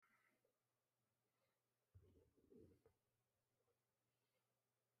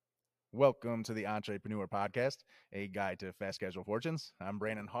Welcome to the Entrepreneur Podcast, a guide to fast casual fortunes. I'm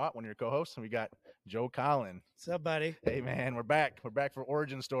Brandon Haught, one of your co-hosts, and we got Joe Collin. What's up, buddy? Hey, man, we're back. We're back for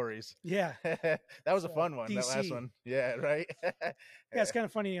origin stories. Yeah, That was a fun one, that last DC. one. Yeah, right? Yeah, it's kind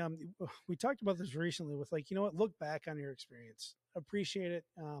of funny. We talked about this recently with look back on your experience, appreciate it.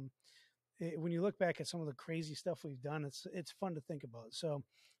 When you look back at some of the crazy stuff we've done, it's fun to think about. So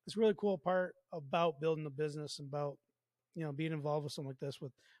it's a really cool part about building a business, about being involved with something like this.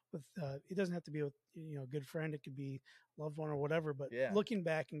 With it doesn't have to be with a good friend; it could be loved one or whatever. But looking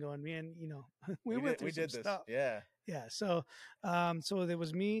back and going, man, we went through some stuff. Yeah. So, so it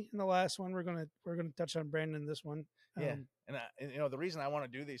was me in the last one. We're gonna touch on Brandon in this one. And the reason I want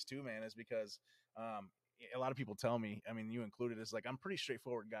to do these too, man, is because a lot of people tell me, I mean, you included, is like, I'm a pretty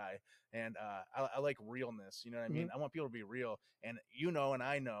straightforward guy, and I like realness. You know what I mean? I want people to be real, and and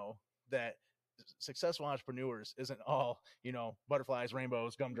I know that successful entrepreneurs isn't all butterflies,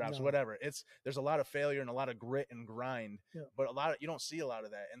 rainbows, gumdrops, whatever. There's a lot of failure and a lot of grit and grind, but you don't see a lot of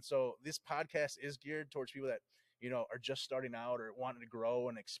that. And so this podcast is geared towards people that are just starting out or wanting to grow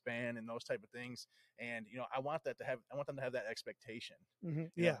and expand and those type of things. And I want them to have that expectation.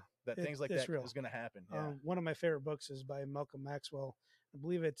 That things like that is going to happen. One of my favorite books is by Malcolm Maxwell. I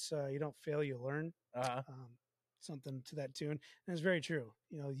believe it's you don't fail, you learn. Something to that tune, and it's very true.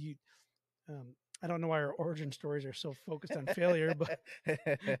 I don't know why our origin stories are so focused on failure, but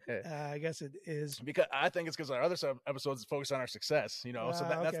I guess it is because I think it's because our other episodes focus on our success. So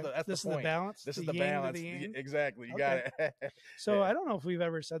that's the point. The balance. This is the balance. Exactly. You got it. So I don't know if we've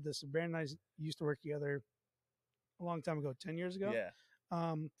ever said this. Brandon and I used to work together a long time ago, 10 years ago.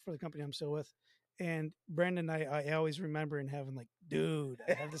 For the company I'm still with. And Brandon and I always remember him having like, dude,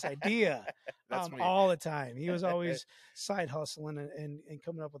 I have this idea all the time. He was always side hustling and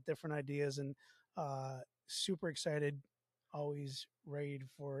coming up with different ideas and super excited, always ready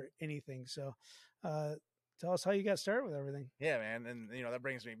for anything. So tell us how you got started with everything. Yeah, man. And, that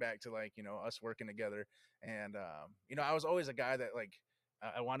brings me back to us working together. And, I was always a guy that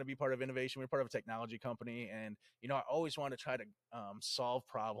I want to be part of innovation. We're part of a technology company, and I always want to try to solve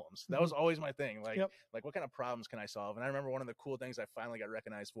problems. That was always my thing. Like what kind of problems can I solve? And I remember one of the cool things I finally got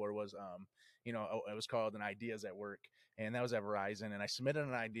recognized for was, it was called an Ideas at Work, and that was at Verizon. And I submitted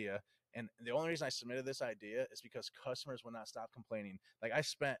an idea, and the only reason I submitted this idea is because customers would not stop complaining. Like I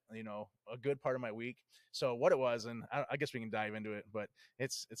spent, a good part of my week. So what it was, and I guess we can dive into it, but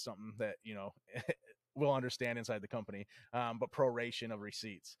it's something that we'll understand inside the company, but proration of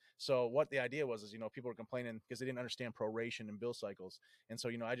receipts. So what the idea was is, people were complaining because they didn't understand proration and bill cycles. And so,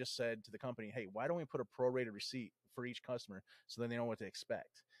 I just said to the company, hey, why don't we put a prorated receipt for each customer so then they know what to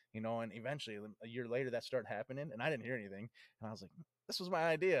expect, and eventually a year later that started happening and I didn't hear anything. And I was like, this was my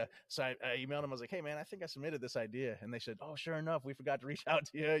idea. So I emailed them. I was like, hey man, I think I submitted this idea. And they said, oh, sure enough, we forgot to reach out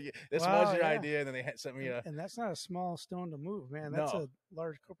to you. This was your idea. And then they sent me and that's not a small stone to move, man. That's a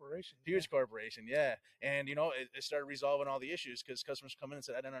large corporation. Huge corporation. Yeah. And it started resolving all the issues because customers come in and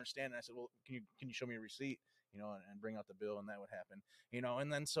said, I didn't understand. And I said, well, can you show me a receipt, and bring out the bill, and that would happen,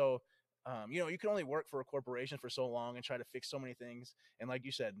 and then so you can only work for a corporation for so long and try to fix so many things. And like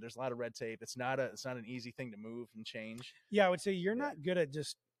you said, there's a lot of red tape. It's not an easy thing to move and change. Yeah, I would say you're not good at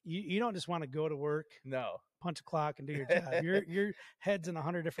just you don't just want to go to work, punch a clock and do your job. Your head's in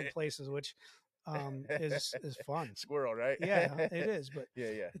 100 different places, which is fun. Squirrel, right? Yeah, it is. But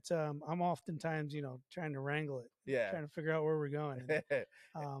yeah. It's I'm oftentimes trying to wrangle it. Trying to figure out where we're going.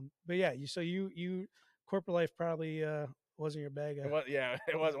 But yeah, you corporate life probably wasn't your bag.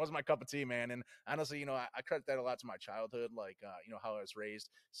 It wasn't my cup of tea, man. And honestly, I credit that a lot to my childhood, how I was raised,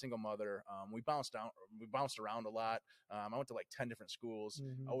 single mother. We bounced around a lot. I went to 10 different schools,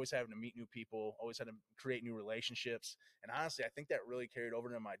 always having to meet new people, always had to create new relationships. And honestly, I think that really carried over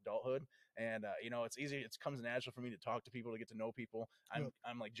into my adulthood. And it's easy. It comes natural for me to talk to people, to get to know people.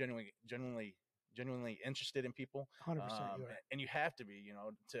 I'm like genuinely interested in people. 100%. And you have to be,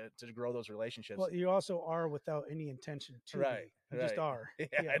 to grow those relationships. Well, you also are without any intention to. Right. You just are. Yeah,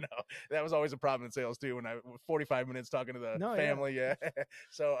 I know. That was always a problem in sales too. When 45 minutes talking to the family. Yeah.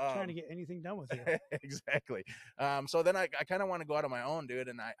 So trying to get anything done with you. Exactly. So then I kind of want to go out on my own, dude.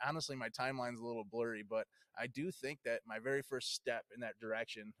 And I honestly, my timeline's a little blurry, but I do think that my very first step in that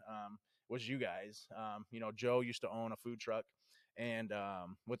direction was you guys. Joe used to own a food truck, and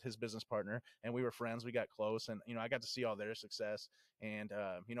with his business partner, and we were friends. We got close, and I got to see all their success. And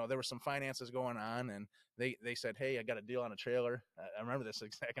there were some finances going on, and they said, hey, I got a deal on a trailer. I remember this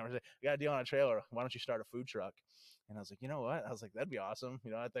exact conversation. I got a deal on a trailer. Why don't you start a food truck? And I was like, you know what? I was like, that'd be awesome.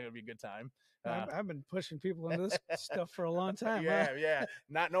 I think it'd be a good time. I've been pushing people into this stuff for a long time. Yeah.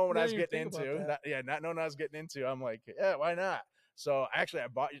 Not knowing what I was getting into. Not knowing what I was getting into. I'm like, yeah, why not? So actually, I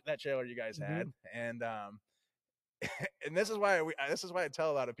bought that trailer you guys had, and and this is why I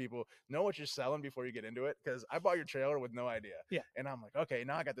tell a lot of people, know what you're selling before you get into it, because I bought your trailer with no idea. Yeah. And I'm like, okay,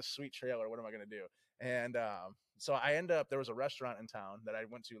 now I got this sweet trailer. What am I gonna do? And so I end up, there was a restaurant in town that I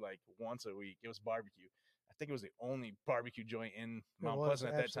went to like once a week. It was barbecue. I think it was the only barbecue joint in Mount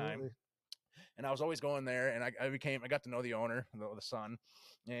Pleasant at that time. And I was always going there, and I got to know the owner, the son,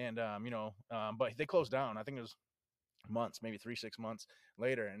 and but they closed down. I think it was months, maybe 3-6 months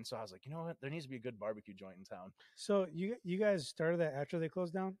later. And so I was like, you know what, there needs to be a good barbecue joint in town. So you guys started that after they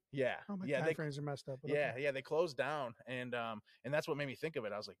closed down? Yeah. Oh, my time frames are messed up. Yeah, okay. Yeah, they closed down, and that's what made me think of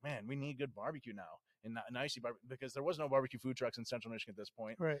it. I was like, man, we need good barbecue now. And now you see because there was no barbecue food trucks in Central Michigan at this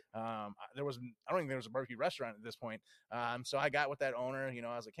point. Right. I don't think there was a barbecue restaurant at this point. So I got with that owner.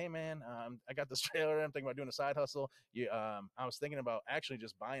 I was like, hey man, I got this trailer. I'm thinking about doing a side hustle. I was thinking about actually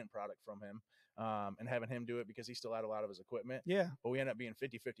just buying product from him, and having him do it, because he still had a lot of his equipment. Yeah. But we ended up being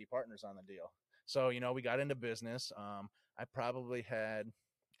 50-50 partners on the deal. So we got into business. I probably had,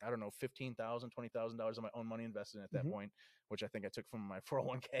 I don't know, $15,000, $20,000 of my own money invested in at that point, which I think I took from my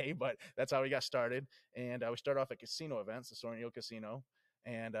 401k, but that's how we got started. And we started off at casino events, the Soaring Eagle Casino.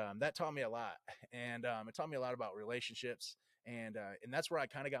 And that taught me a lot. And it taught me a lot about relationships. And that's where I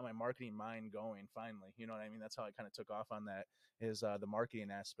kind of got my marketing mind going finally. You know what I mean? That's how I kind of took off on that, is the marketing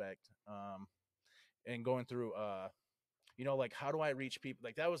aspect. And going through, like, how do I reach people?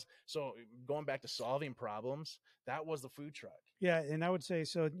 Like, that was, so going back to solving problems, that was the food truck. Yeah. And I would say,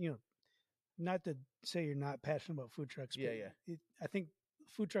 so, not to say you're not passionate about food trucks, but I think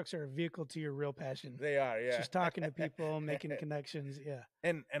food trucks are a vehicle to your real passion. They are, yeah. Just talking to people, making connections. Yeah.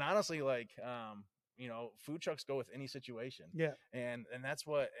 And honestly, like, food trucks go with any situation. Yeah. And that's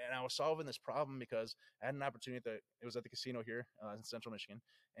what, and I was solving this problem because I had an opportunity it was at the casino here in Central Michigan,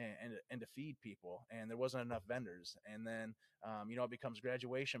 and to feed people, and there wasn't enough vendors. And then, it becomes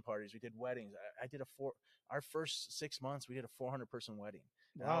graduation parties. We did weddings. I did our first 6 months, we did a 400 person wedding.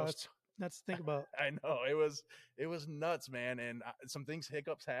 Wow. That's to think about. I know, it was nuts, man. And some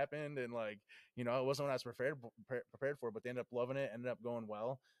hiccups happened, and like, it wasn't what I was prepared for, but they ended up loving it, ended up going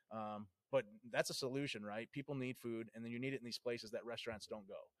well. But that's a solution, right? People need food, and then you need it in these places that restaurants don't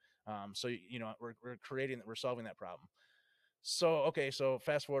go. So, we're solving that problem. So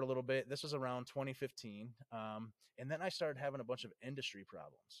fast forward a little bit. This was around 2015. And then I started having a bunch of industry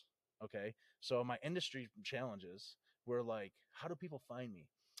problems. Okay. So my industry challenges were like, how do people find me?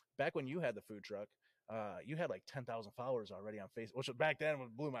 Back when you had the food truck, you had like 10,000 followers already on Facebook, which back then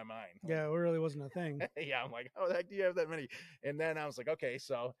blew my mind. Yeah, it really wasn't a thing. Yeah, I'm like, how the heck do you have that many? And then I was like, okay,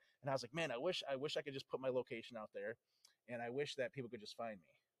 and I was like, man, I wish I could just put my location out there, and I wish that people could just find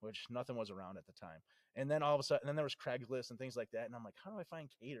me, which nothing was around at the time. And then all of a sudden, then there was Craigslist and things like that, and I'm like, how do I find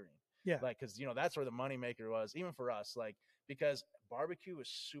catering? Yeah, like, because that's where the moneymaker was, even for us, like, because barbecue was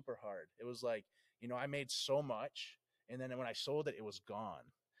super hard. It was like, I made so much, and then when I sold it, it was gone.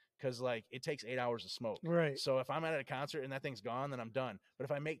 Because like it takes 8 hours to smoke. Right. So if I'm at a concert and that thing's gone, then I'm done. But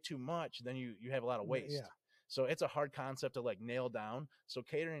if I make too much, then you have a lot of waste. Yeah. So it's a hard concept to like nail down. So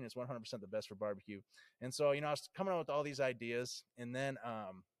catering is 100% the best for barbecue. And so, I was coming up with all these ideas, and then,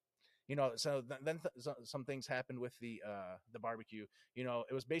 some things happened with the barbecue.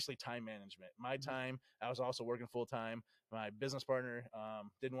 It was basically time management. My time, I was also working full time. My business partner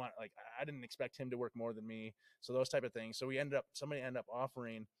didn't want, like, I didn't expect him to work more than me. So those type of things. So somebody ended up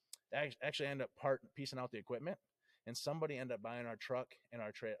offering, actually ended up piecing out the equipment, and somebody ended up buying our truck and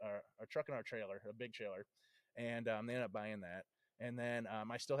our truck and our trailer, a big trailer, and they ended up buying that. And then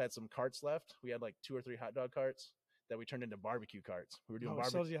I still had some carts left. We had like 2 or 3 hot dog carts that we turned into barbecue carts. We were doing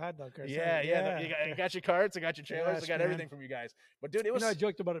barbecue. Sells you hot dog carts. Yeah. You got your carts. I got your trailers. Yes, I got everything from you guys. But dude, it was. I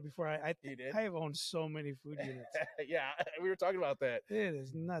joked about it before. I did? I have owned so many food units. Yeah, we were talking about that. It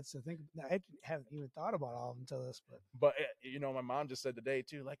is nuts to think. I haven't even thought about all of them until this. But my mom just said today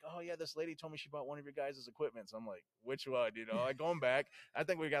too, like, oh yeah, this lady told me she bought one of your guys' equipment. So I'm like, which one? Like, going back, I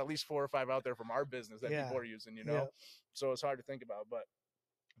think we got at least 4 or 5 out there from our business that people are using. Yeah. So it's hard to think about,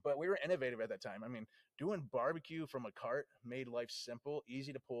 but we were innovative at that time. I mean, doing barbecue from a cart made life simple,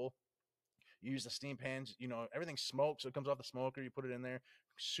 easy to pull. You use the steam pans, everything smokes, so it comes off the smoker. You put it in there,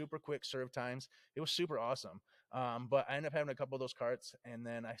 super quick serve times. It was super awesome. But I ended up having a couple of those carts, and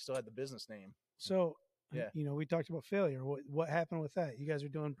then I still had the business name. So, yeah, we talked about failure. What happened with that? You guys are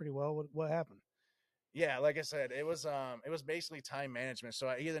doing pretty well. What happened? Yeah, like I said, it was basically time management. So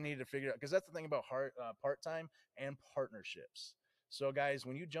I either needed to figure out, because that's the thing about part-time and partnerships. So guys,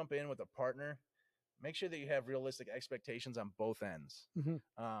 when you jump in with a partner, make sure that you have realistic expectations on both ends.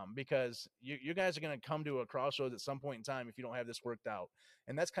 Mm-hmm. Because you guys are going to come to a crossroads at some point in time if you don't have this worked out.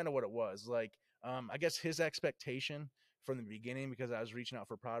 And that's kind of what it was. Like, I guess his expectation from the beginning, because I was reaching out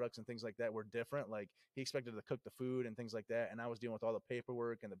for products and things like that were different. Like he expected to cook the food and things like that, and I was dealing with all the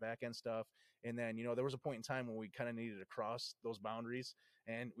paperwork and the back end stuff. And then, you know, there was a point in time when we kind of needed to cross those boundaries,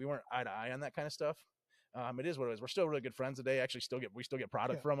 and we weren't eye to eye on that kind of stuff. It is what it is. We're still really good friends today. Actually, we still get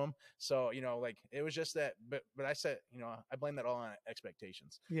product from them. So, you know, like it was just that, but I said, you know, I blame that all on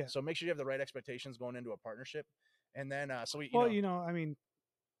expectations. Yeah. So make sure you have the right expectations going into a partnership. And then, you know, I mean,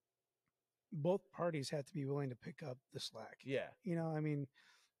 both parties have to be willing to pick up the slack. Yeah. You know, I mean,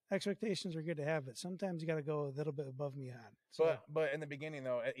 expectations are good to have, but sometimes you got to go a little bit above and beyond. So, but in the beginning,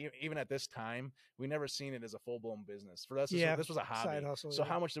 though, even at this time, we never seen it as a full blown business. For us, this was a hobby. Side hustle, so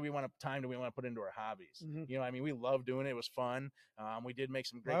how much do we want to put into our hobbies? Mm-hmm. You know, I mean, we love doing it. It was fun. We did make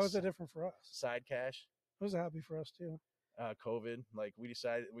some great. Why was it different for us? Side cash. It was a hobby for us too. COVID, like we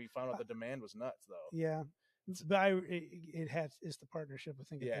found out the demand was nuts, though. Yeah. But it's the partnership, I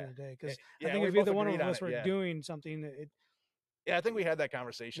think, at the end of the day. Because I think if either one of us were doing something, I think we had that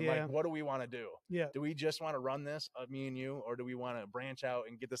conversation. Like, what do we want to do? Yeah. Do we just want to run this, me and you, or do we want to branch out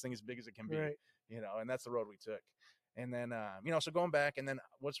and get this thing as big as it can be? Right. You know, and that's the road we took. And then, you know, so going back, and then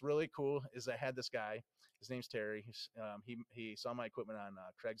what's really cool is I had this guy. His name's Terry. He saw my equipment on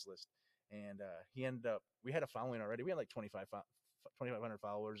Craigslist, and he ended up. We had a following already. We had like 2,500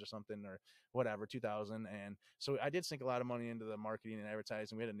 followers or something, or whatever, 2,000. And so I did sink a lot of money into the marketing and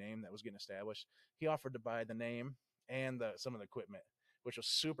advertising. We had a name that was getting established. He offered to buy the name and some of the equipment, which was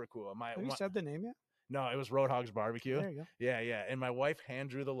super cool. Have you said the name yet? No, it was Roadhogs Barbecue. There you go. Yeah. And my wife hand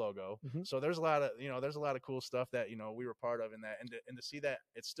drew the logo. Mm-hmm. So there's a lot of cool stuff that, you know, we were part of in that, and to see that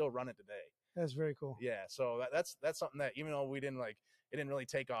it's still running today. That's very cool. Yeah. So that's something that, even though it didn't really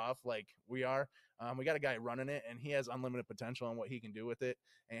take off like we are, we got a guy running it, and he has unlimited potential on what he can do with it.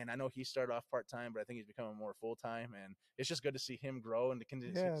 And I know he started off part-time, but I think he's becoming more full-time, and it's just good to see him grow and to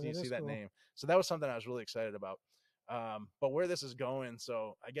continue to see that name. So that was something I was really excited about. But where this is going,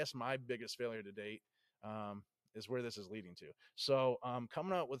 so I guess my biggest failure to date is where this is leading to. So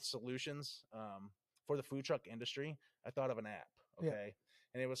coming out with solutions for the food truck industry, I thought of an app, okay?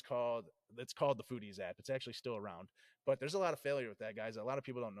 And it's called the Foodeaze app. It's actually still around, but there's a lot of failure with that, guys. A lot of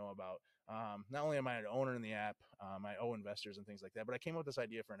people don't know about. Not only am I an owner in the app, I owe investors and things like that, but I came up with this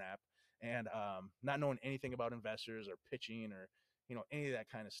idea for an app, and not knowing anything about investors or pitching or, you know, any of that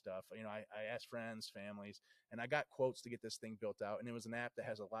kind of stuff. You know, I asked friends, families, and I got quotes to get this thing built out. And it was an app that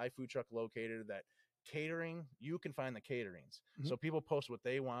has a live food truck locator that catering, you can find the caterings. Mm-hmm. So people post what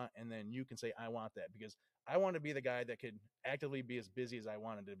they want, and then you can say, I want that, because I want to be the guy that could actively be as busy as I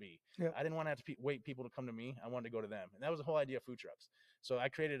wanted to be. Yep. I didn't want to have to wait people to come to me. I wanted to go to them. And that was the whole idea of food trucks. So I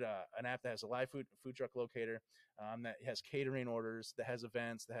created an app that has a live food truck locator, that has catering orders, that has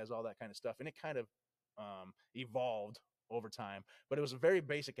events, that has all that kind of stuff. And it kind of evolved over time, but it was a very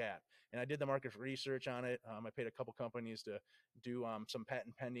basic app. And I did the market research on it. I paid a couple companies to do some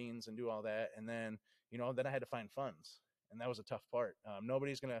patent pendings and do all that. And then, you know, then I had to find funds, and that was a tough part.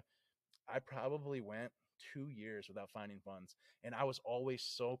 I probably went 2 years without finding funds, and I was always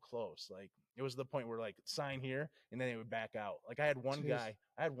so close. Like, it was the point where, like, sign here, and then they would back out. Like, I had one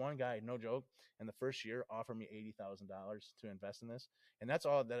guy, no joke, in the first year offered me $80,000 to invest in this, and that's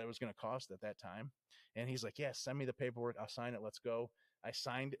all that it was going to cost at that time. And he's like, yeah, send me the paperwork, I'll sign it, let's go. I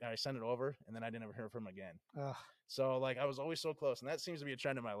sent it over, and then I didn't ever hear from him again. So, like, I was always so close, and that seems to be a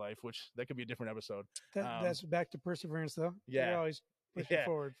trend in my life, which that could be a different episode. That's back to perseverance, though. Yeah. You're always pushing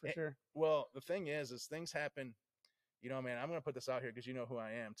forward, for sure. Well, the thing is things happen. You know, man, I'm going to put this out here because you know who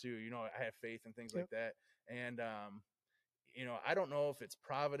I am, too. You know, I have faith and things like that. And, you know, I don't know if it's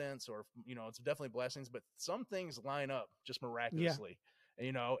providence or, you know, it's definitely blessings, but some things line up just miraculously.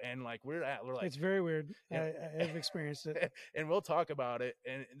 You know, and like we're like, it's very weird. I've experienced it, and we'll talk about it.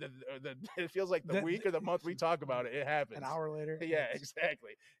 And it feels like the week or the month we talk about it, it happens an hour later. Yeah,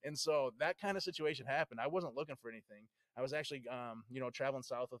 exactly. And so that kind of situation happened. I wasn't looking for anything. I was actually, you know, traveling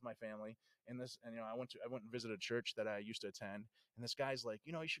south with my family, and you know, I went and visited a church that I used to attend, and this guy's like,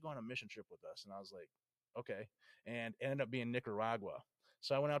 you know, you should go on a mission trip with us. And I was like, okay. And it ended up being Nicaragua.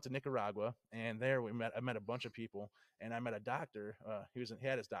 So I went out to Nicaragua, and there I met a bunch of people, and I met a doctor. He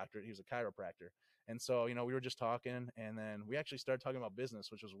had his doctorate. He was a chiropractor. And so, you know, we were just talking, and then we actually started talking about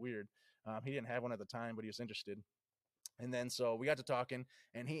business, which was weird. He didn't have one at the time, but he was interested. And then so we got to talking,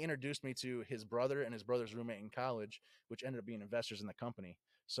 and he introduced me to his brother and his brother's roommate in college, which ended up being investors in the company.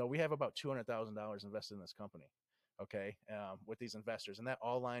 So we have about $200,000 invested in this company, okay, with these investors. And that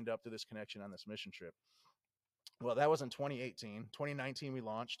all lined up to this connection on this mission trip. Well, that was in 2018. 2019, we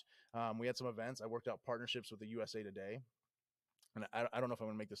launched. We had some events. I worked out partnerships with the USA Today. And I don't know if I'm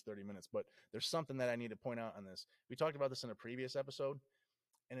going to make this 30 minutes, but there's something that I need to point out on this. We talked about this in a previous episode.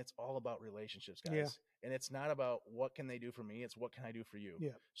 and it's all about relationships, guys. Yeah. And it's not about what can they do for me, it's what can I do for you.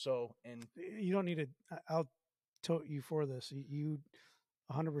 Yeah. So, and you don't need to. I'll tote you for this. You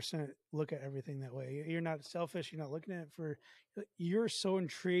 100% look at everything that way. You're not selfish. You're not looking at it for. You're so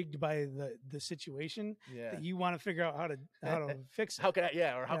intrigued by the situation that you want to figure out how to fix it. How can I?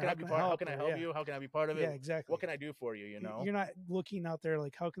 Yeah, or how can I be part? How can I help you? How can I be part of it? Yeah, exactly. What can I do for you? You know, you're not looking out there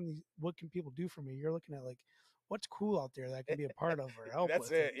like what can people do for me. You're looking at like what's cool out there that I can be a part of or help. That's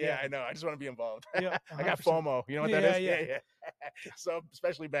with it. Yeah, I know. I just want to be involved. Yeah, I got FOMO. You know what that is? Yeah. So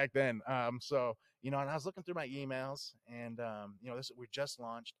especially back then. So and I was looking through my emails, and we just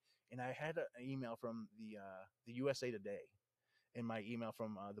launched, and I had an email from the USA Today in my email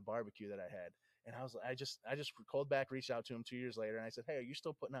from the barbecue that I had. And I just called back, reached out to him 2 years later, and I said, hey, are you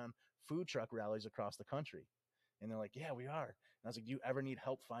still putting on food truck rallies across the country? And they're like, yeah, we are. And I was like, do you ever need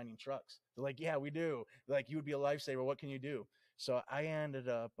help finding trucks? They're like, yeah, we do. They're like, you would be a lifesaver. What can you do? So I ended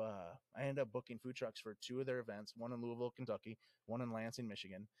up booking food trucks for 2 of their events, one in Louisville, Kentucky, one in Lansing,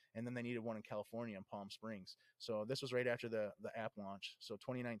 Michigan, and then they needed one in California in Palm Springs. So this was right after the app launch. So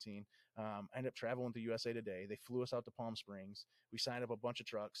 2019, I ended up traveling to USA Today. They flew us out to Palm Springs. We signed up a bunch of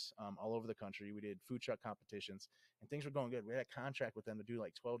trucks all over the country. We did food truck competitions, and things were going good. We had a contract with them to do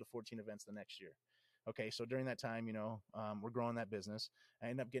like 12 to 14 events the next year. Okay, so during that time, we're growing that business. I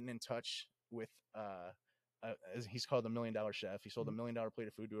ended up getting in touch with he's called the $1 Million Chef. He sold a $1 million plate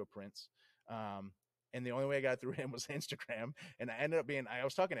of food to a prince. And the only way I got through him was Instagram. And I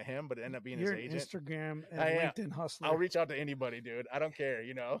was talking to him, but it ended up being his agent. Instagram and LinkedIn hustler. I'll reach out to anybody, dude. I don't care,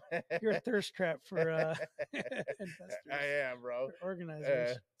 You're a thirst trap for investors. I am, bro.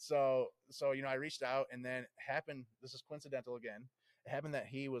 Organizers. So I reached out, and then this is coincidental again. It happened that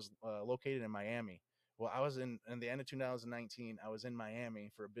he was located in Miami. Well, I was in the end of 2019, I was in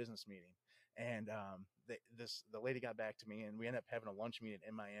Miami for a business meeting. And the lady got back to me, and we ended up having a lunch meeting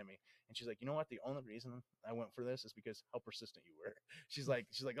in Miami. And she's like, you know what? The only reason I went for this is because how persistent you were. She's like,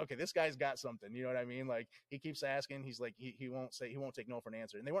 okay, this guy's got something. You know what I mean? Like, he keeps asking. He's like, he won't take no for an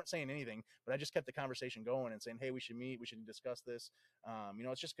answer. And they weren't saying anything, but I just kept the conversation going and saying, hey, we should meet. We should discuss this.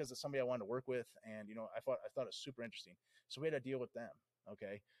 It's just because it's somebody I wanted to work with, and I thought it was super interesting. So we had a deal with them.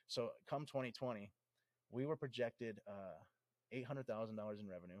 Okay, so come 2020, we were projected $800,000 in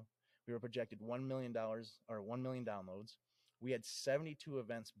revenue. We were projected $1 million or 1 million downloads. We had 72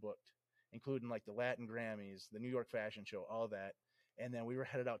 events booked, including like the Latin Grammys, the New York Fashion Show, all that. And then we were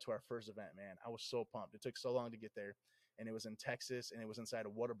headed out to our first event, man. I was so pumped. It took so long to get there. And it was in Texas, and it was inside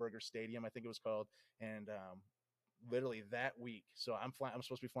of Whataburger Stadium, I think it was called. And literally that week, so I'm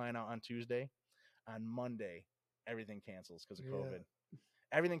supposed to be flying out on Tuesday. On Monday, everything cancels because of COVID.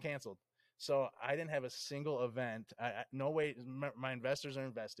 Everything canceled. So I didn't have a single event. No way. My investors are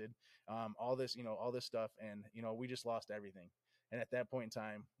invested. All this stuff. And, we just lost everything. And at that point in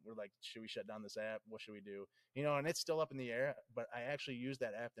time, we're like, should we shut down this app? What should we do? And it's still up in the air, but I actually used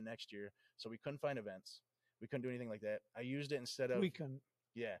that app the next year. So we couldn't find events. We couldn't do anything like that. I used it instead of. We couldn't.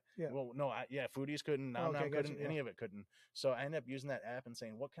 Yeah. Well, no, Foodeaze couldn't. Now couldn't. Any of it couldn't. So I ended up using that app and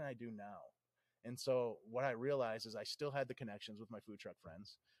saying, what can I do now? And so what I realized is I still had the connections with my food truck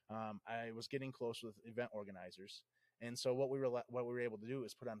friends. I was getting close with event organizers. And so what we were able to do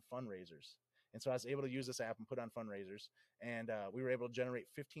is put on fundraisers. And so I was able to use this app and put on fundraisers. And we were able to generate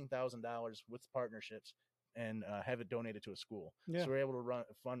 $15,000 with partnerships and have it donated to a school. Yeah. So we were able to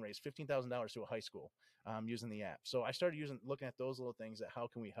fundraise $15,000 to a high school using the app. So I started looking at those little things that how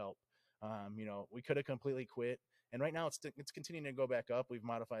can we help? We could have completely quit. And right now it's continuing to go back up. We've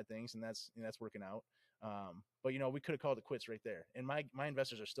modified things, and that's working out. But we could have called it quits right there. And my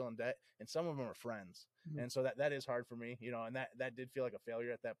investors are still in debt, and some of them are friends. Mm-hmm. And so that is hard for me, and that did feel like a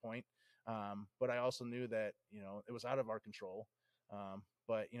failure at that point. But I also knew that, it was out of our control.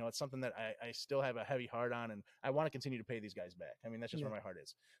 But it's something that I still have a heavy heart on, and I want to continue to pay these guys back. I mean, that's just where my heart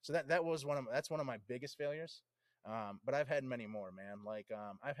is. So that's one of my biggest failures. But I've had many more, man. Like,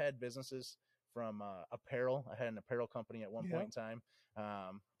 I've had businesses from apparel. I had an apparel company at one point in time,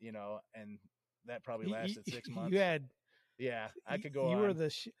 and that probably lasted 6 months. I could go on.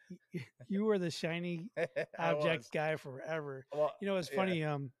 You were the shiny object guy forever. Well, it's funny.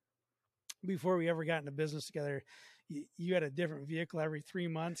 Before we ever got into business together, you had a different vehicle every 3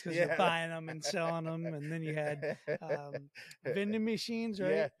 months because you're buying them and selling them, and then you had vending machines,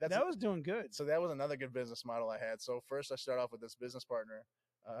 right? Yeah, that was doing good. So that was another good business model I had. So first I started off with this business partner.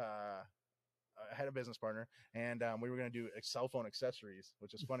 I had a business partner, and we were going to do cell phone accessories,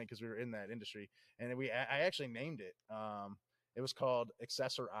 which is funny because we were in that industry. And I actually named it. It was called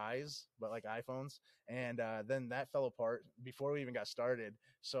Accessorize, but like iPhones. And then that fell apart before we even got started.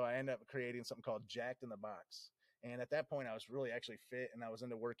 So I ended up creating something called Jacked in the Box. And at that point, I was really actually fit, and I was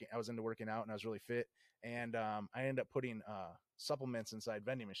into working out, and I was really fit. And I ended up putting supplements inside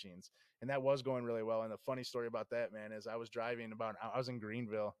vending machines, and that was going really well. And the funny story about that, man, is I was driving I was in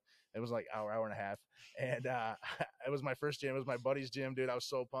Greenville. It was like hour and a half, and it was my first gym. It was my buddy's gym, dude. I was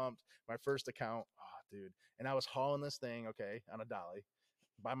so pumped. My first account, oh, dude. And I was hauling this thing, okay, on a dolly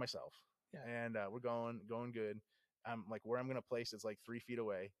by myself. Yeah. And we're going good. I'm like, where I'm gonna place it's like 3 feet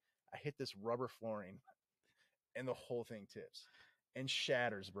away. I hit this rubber flooring, and the whole thing tips and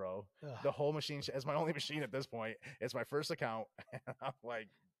shatters, bro. Ugh. The whole machine is my only machine at this point. It's my first account, and I'm like,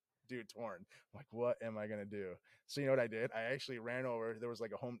 dude, torn. I'm like, what am I gonna do? So you know what I did? I actually ran over. There was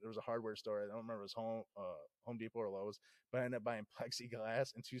a hardware store. I don't remember if it was Home Depot or Lowe's, but I ended up buying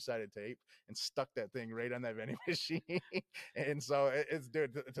plexiglass and 2-sided tape and stuck that thing right on that vending machine. And so it's,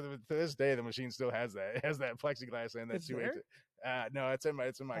 dude, to this day, the machine still has that. It has that plexiglass in that 2-way. No, it's in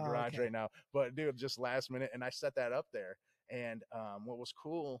my garage right now. But dude, just last minute, and I set that up there. And what was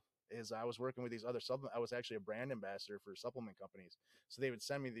cool is I was working with these other supplements. I was actually a brand ambassador for supplement companies. So they would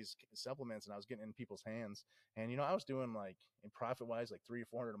send me these supplements, and I was getting in people's hands. And, I was doing like, in profit wise, like $300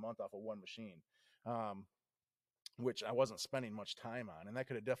 or $400 a month off of one machine, which I wasn't spending much time on. And that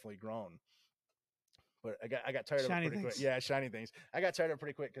could have definitely grown. But I got tired of it pretty quick. Yeah, shiny things. I got tired of it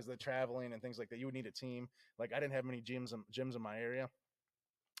pretty quick because the traveling and things like that. You would need a team. Like I didn't have many gyms in my area.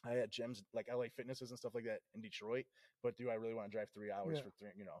 I had gyms like LA Fitnesses and stuff like that in Detroit, but do I really want to drive 3 hours for 3,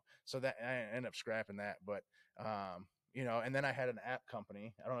 so that I ended up scrapping that. But, and then I had an app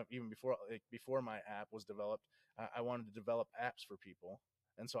company. I don't know, even before my app was developed, I wanted to develop apps for people.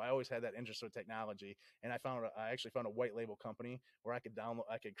 And so I always had that interest with technology, and I actually found a white label company where I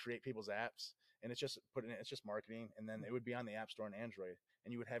could create people's apps, and it's just marketing. And then it would be on the App Store on Android,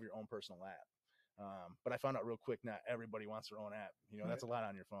 and you would have your own personal app. But I found out real quick, not everybody wants their own app. That's a lot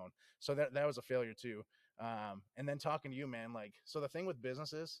on your phone. So that was a failure too. And then talking to you, man, like, so the thing with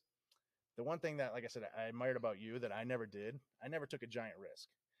business is, the one thing that, like I said, I admired about you that I never did, I never took a giant risk.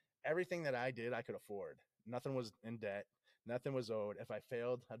 Everything that I did, I could afford. Nothing was in debt. Nothing was owed. If I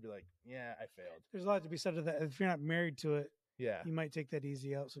failed, I'd be like, yeah, I failed. There's a lot to be said to that. If you're not married to it, yeah, you might take that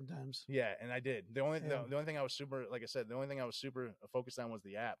easy out sometimes. Yeah, and I did. The only thing I was super, like I said, the only thing I was super focused on was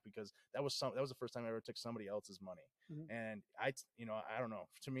the app, because that was the first time I ever took somebody else's money. Mm-hmm. And I don't know.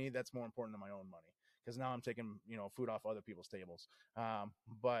 To me, that's more important than my own money, because now I'm taking food off other people's tables.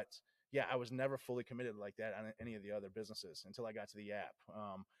 But yeah, I was never fully committed like that on any of the other businesses until I got to the app.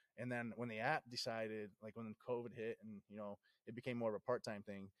 And then when the app decided, like when COVID hit and it became more of a part-time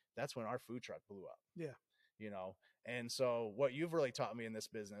thing, that's when our food truck blew up. Yeah. And so what you've really taught me in this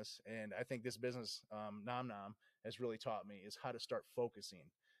business, and I think this business, Nom Nom, has really taught me, is how to start focusing.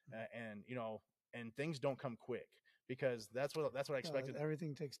 And things don't come quick, because that's what I expected.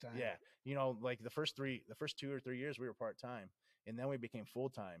 Everything takes time. Yeah. Like the first 2 or 3 years we were part-time, and then we became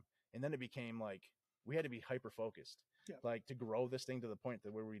full-time. And then it became like, we had to be hyper-focused, like to grow this thing to the point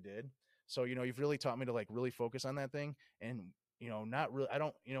that where we did. So, you've really taught me to like really focus on that thing. And not really, I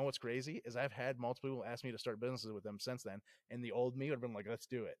don't, what's crazy is I've had multiple people ask me to start businesses with them since then. And the old me would have been like, let's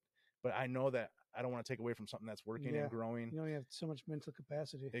do it. But I know that I don't want to take away from something that's working and growing. You only have so much mental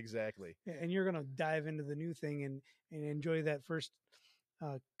capacity. Exactly. And you're going to dive into the new thing and enjoy that first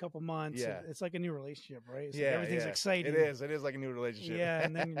couple months. Yeah. It's like a new relationship, right? It's like everything's exciting. It is like a new relationship. Yeah.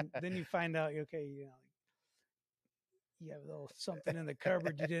 And then you find out, okay, you have a little something in the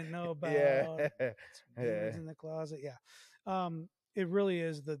cupboard you didn't know about. It's in the closet. Yeah. It really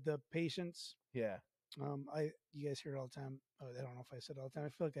is the patience. Yeah. You guys hear it all the time. Oh, I don't know if I said it all the time. I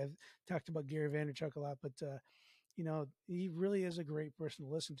feel like I've talked about Gary Vaynerchuk a lot, but he really is a great person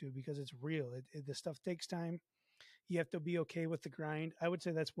to listen to, because it's real. The stuff takes time. You have to be okay with the grind. I would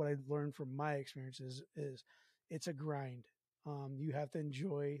say that's what I learned from my experiences is it's a grind. You have to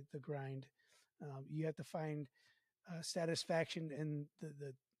enjoy the grind. You have to find satisfaction in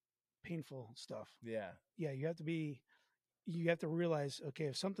the painful stuff. Yeah. Yeah. You have to realize, okay,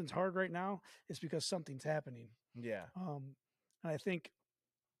 if something's hard right now, it's because something's happening. Yeah. And I think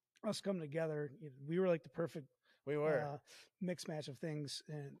us coming together, we were like the perfect mix match of things.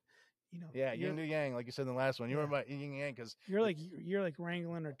 And, yin to yang, like you said in the last one. You were about yin yang, because you're like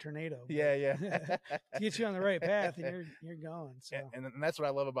wrangling a tornado. Yeah. To get you on the right path, and you're going. So. And that's what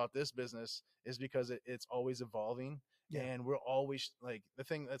I love about this business, is because it's always evolving. Yeah. And we're always like, the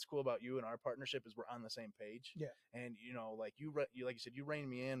thing that's cool about you and our partnership is we're on the same page. Yeah. And like you said, you rein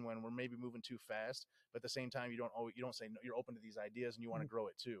me in when we're maybe moving too fast, but at the same time, you don't say no, you're open to these ideas and you want to grow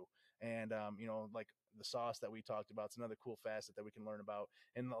it too. And like the sauce that we talked about, it's another cool facet that we can learn about.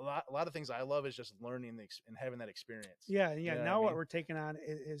 And a lot of things I love is just learning and having that experience. Yeah. Now what we're taking on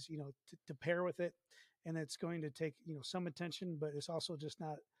is to pair with it and it's going to take, some attention, but it's also just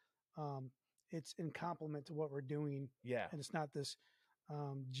not, it's in complement to what we're doing. Yeah. And it's not this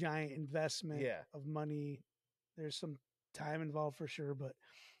giant investment of money. There's some time involved for sure, but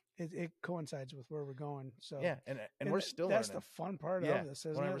it coincides with where we're going. So yeah, and we're still that's learning. The fun part of this,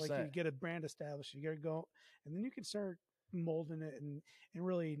 isn't 100%. it? Like, you get a brand established, you got to go, and then you can start molding it and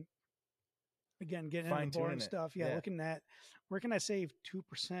really, again, getting into the boring stuff. Yeah, looking at where can I save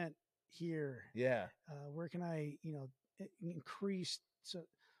 2% here? Yeah, where can I increase? So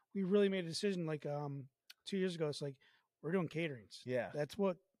we really made a decision like 2 years ago. It's like, we're doing caterings. Yeah, that's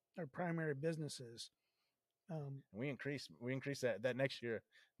what our primary business is. We increased that next year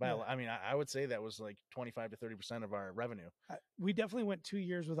by, I mean, I would say that was like 25 to 30% of our revenue. We definitely went 2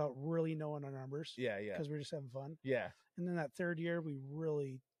 years without really knowing our numbers. Yeah, because we're just having fun. Yeah, and then that third year we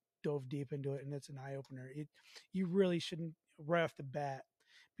really dove deep into it, and it's an eye opener. You really shouldn't right off the bat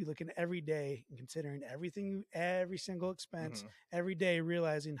be looking every day and considering everything, every single expense, every day,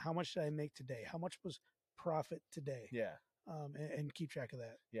 realizing how much did I make today, how much was profit today. Yeah. And keep track of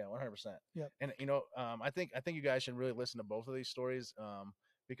that. Yeah, 100%. Yeah. And I think you guys should really listen to both of these stories,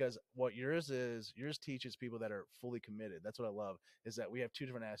 because what yours teaches people that are fully committed. That's what I love, is that we have two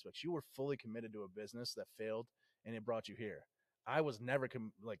different aspects. You were fully committed to a business that failed, and it brought you here. I was never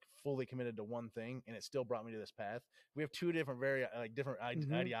fully committed to one thing, and it still brought me to this path. We have two different, very different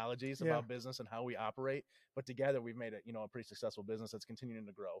ideologies about business and how we operate, but together we've made it, a pretty successful business that's continuing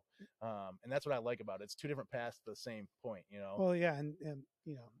to grow. And that's what I like about it. It's two different paths to the same point, Well, yeah, and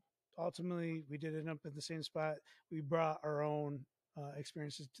ultimately we did end up at the same spot. We brought our own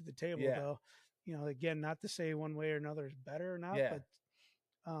experiences to the table, though. Again, not to say one way or another is better or not,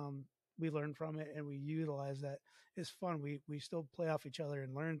 but we learn from it and we utilize that. It's fun. We still play off each other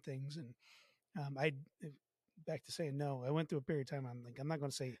and learn things. And back to saying no, I went through a period of time. I'm not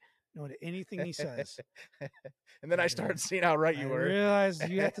going to say no to anything he says. And then I started seeing how right you were. I realized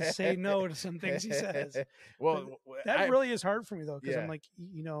you have to say no to some things he says. Well, that really is hard for me, though, because I'm like,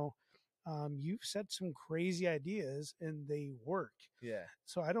 you've said some crazy ideas and they work. Yeah.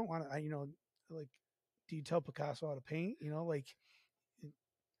 So I don't want to, like, do you tell Picasso how to paint? Like,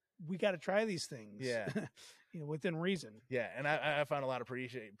 we got to try these things. Yeah. Within reason. Yeah. And I found a lot of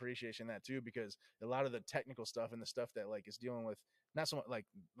appreciation in that too, because a lot of the technical stuff and the stuff that like is dealing with not so much like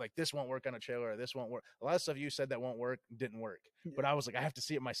this won't work on a trailer, or this won't work. A lot of stuff you said that won't work didn't work. Yeah. But I was like, I have to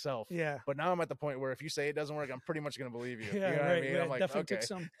see it myself. Yeah. But now I'm at the point where if you say it doesn't work, I'm pretty much going to believe you. Yeah, you know right. what I mean? Yeah, I'm like, definitely okay. took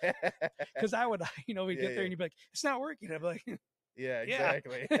some, because I would, we'd get there and you'd be like, it's not working. I'd be like, yeah,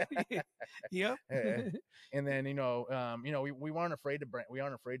 exactly. Yep. And then we weren't afraid to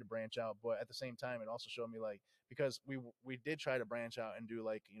branch out, but at the same time, it also showed me because we did try to branch out and do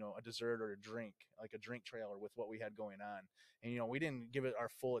a dessert or a drink, like a drink trailer with what we had going on, and we didn't give it our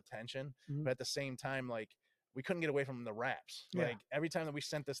full attention, but at the same time, we couldn't get away from the wraps. Yeah. Like every time that we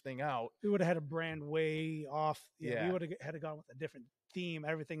sent this thing out, we would have had a brand way off. Yeah. We would have had to go with a different theme,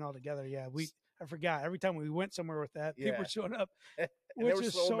 everything all together. Yeah. I forgot. Every time we went somewhere with that, people were showing up, which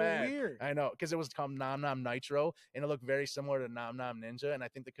is so weird. I know, because it was called Nom Nom Nitro, and it looked very similar to Nom Nom Ninja, and I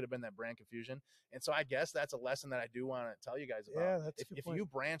think there could have been that brand confusion. And so I guess that's a lesson that I do want to tell you guys about. Yeah, that's if you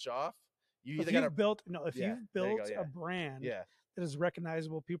branch off, you've built a brand that is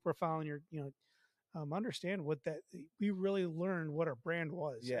recognizable, people are following your, understand what that we really learned what our brand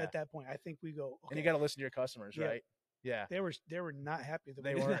was at that point. I think we go, okay. And you got to listen to your customers, right? Yeah, they were not happy that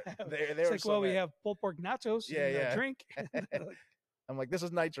they weren't. They were like, so we have pulled pork nachos. And drink. I'm like, this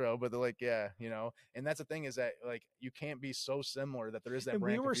is nitro, but they're like, and that's the thing, is that you can't be so similar that there is that. And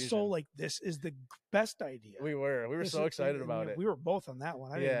brand we were confusion. So this is the best idea. We were so excited about it. We were both on that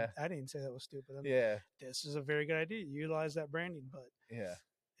one. I didn't say that was stupid. This is a very good idea. You utilize that branding, but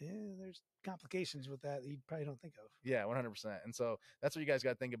there's complications with that you probably don't think of. Yeah, 100%. And so that's what you guys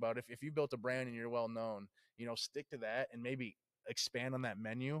got to think about. If you built a brand and you're well known, stick to that and maybe expand on that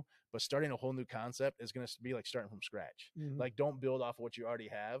menu. But starting a whole new concept is going to be like starting from scratch. Like, don't build off of what you already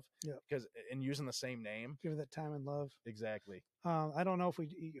have. Yeah. Because and using the same name, give it that time and love. Exactly. I don't know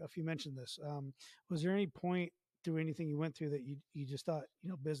if you mentioned this. Was there any point through anything you went through that you just thought,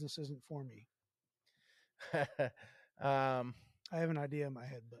 business isn't for me? I have an idea in my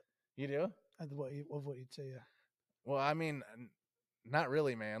head, but you do? Of what you'd say, yeah. Well, I mean, not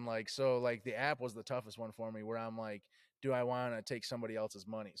really, man. The app was the toughest one for me, where I'm like, do I want to take somebody else's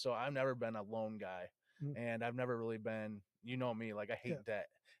money? So I've never been a loan guy, and I've never really been, me, I hate debt.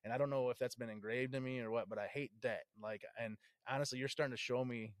 And I don't know if that's been engraved in me or what, but I hate debt. And honestly, you're starting to show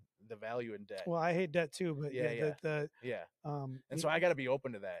me the value in debt. Well, I hate debt too, but and so I got to be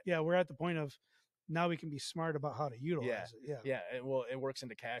open to that. Yeah, we're at the point of now we can be smart about how to utilize it. Yeah. Well, it works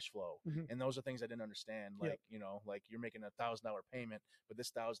into cash flow. Mhm. And those are things I didn't understand. Like, you know, like you're making $1,000 payment, but this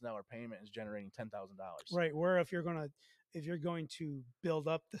 $1,000 payment is generating $10,000. Right. Where if you're going to build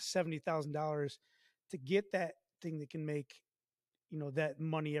up the $70,000 to get that thing that can make, you know, that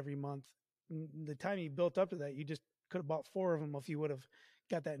money every month, the time you built up to that, you just could have bought 4 of them if you would have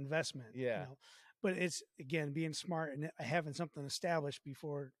got that investment. Yeah. You know? But it's, again, being smart and having something established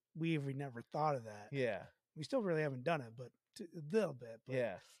before we never thought of that. Yeah. We still really haven't done it, but a little bit. But,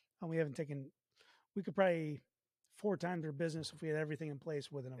 yeah. We haven't taken, we could probably 4 times our business if we had everything in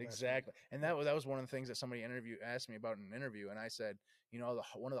place with an investment. Exactly. And that was one of the things that somebody asked me about in an interview. And I said, you know,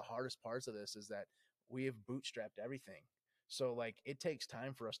 one of the hardest parts of this is that we have bootstrapped everything. So like it takes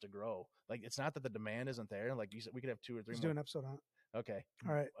time for us to grow. Like it's not that the demand isn't there. Like you said, we could have 2 or 3 Let's more. do an episode on it. Okay.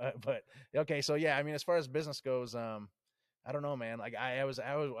 All right. But okay. So yeah, I mean, as far as business goes, I don't know, man. Like I was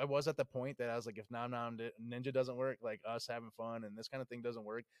at the point that I was like, if Nom Nom Ninja doesn't work, like us having fun and this kind of thing doesn't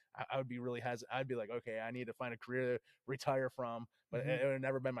work, I would be really I'd be like, okay, I need to find a career to retire from. But it would have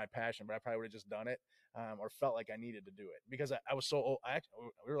never been my passion. But I probably would have just done it, or felt like I needed to do it because I was so old.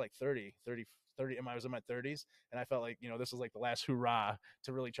 We were like 30. I was in my 30s, and I felt like, you know, this was like the last hurrah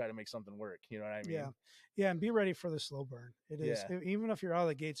to really try to make something work. You know what I mean? Yeah, and be ready for the slow burn. It is, Yeah. even if you're out of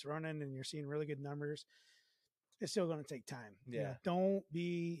the gates running and you're seeing really good numbers, it's still going to take time. Yeah.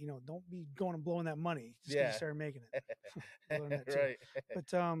 You know, don't be going and blowing that money just because you start making it. Right.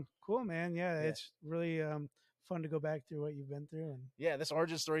 But cool, man. Yeah, it's really fun to go back through what you've been through. And yeah, this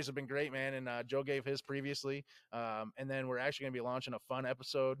origin stories have been great, man. And Joe gave his previously, and then we're actually going to be launching a fun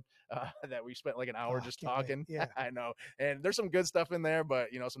episode that we spent like an hour just talking. Yeah, I know, and there's some good stuff in there,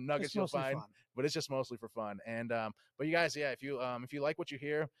 but you know, some nuggets you'll find. Fun. But it's just mostly for fun. And but you guys, yeah, if you like what you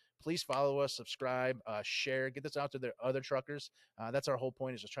hear, please follow us, subscribe, share, get this out to the other truckers. That's our whole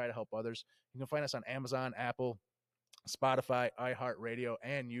point, is to try to help others. You can find us on Amazon, Apple, Spotify, iHeartRadio,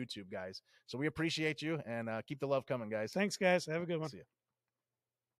 and YouTube, guys. So we appreciate you, and keep the love coming, guys. Thanks, guys. Have a good one. See ya.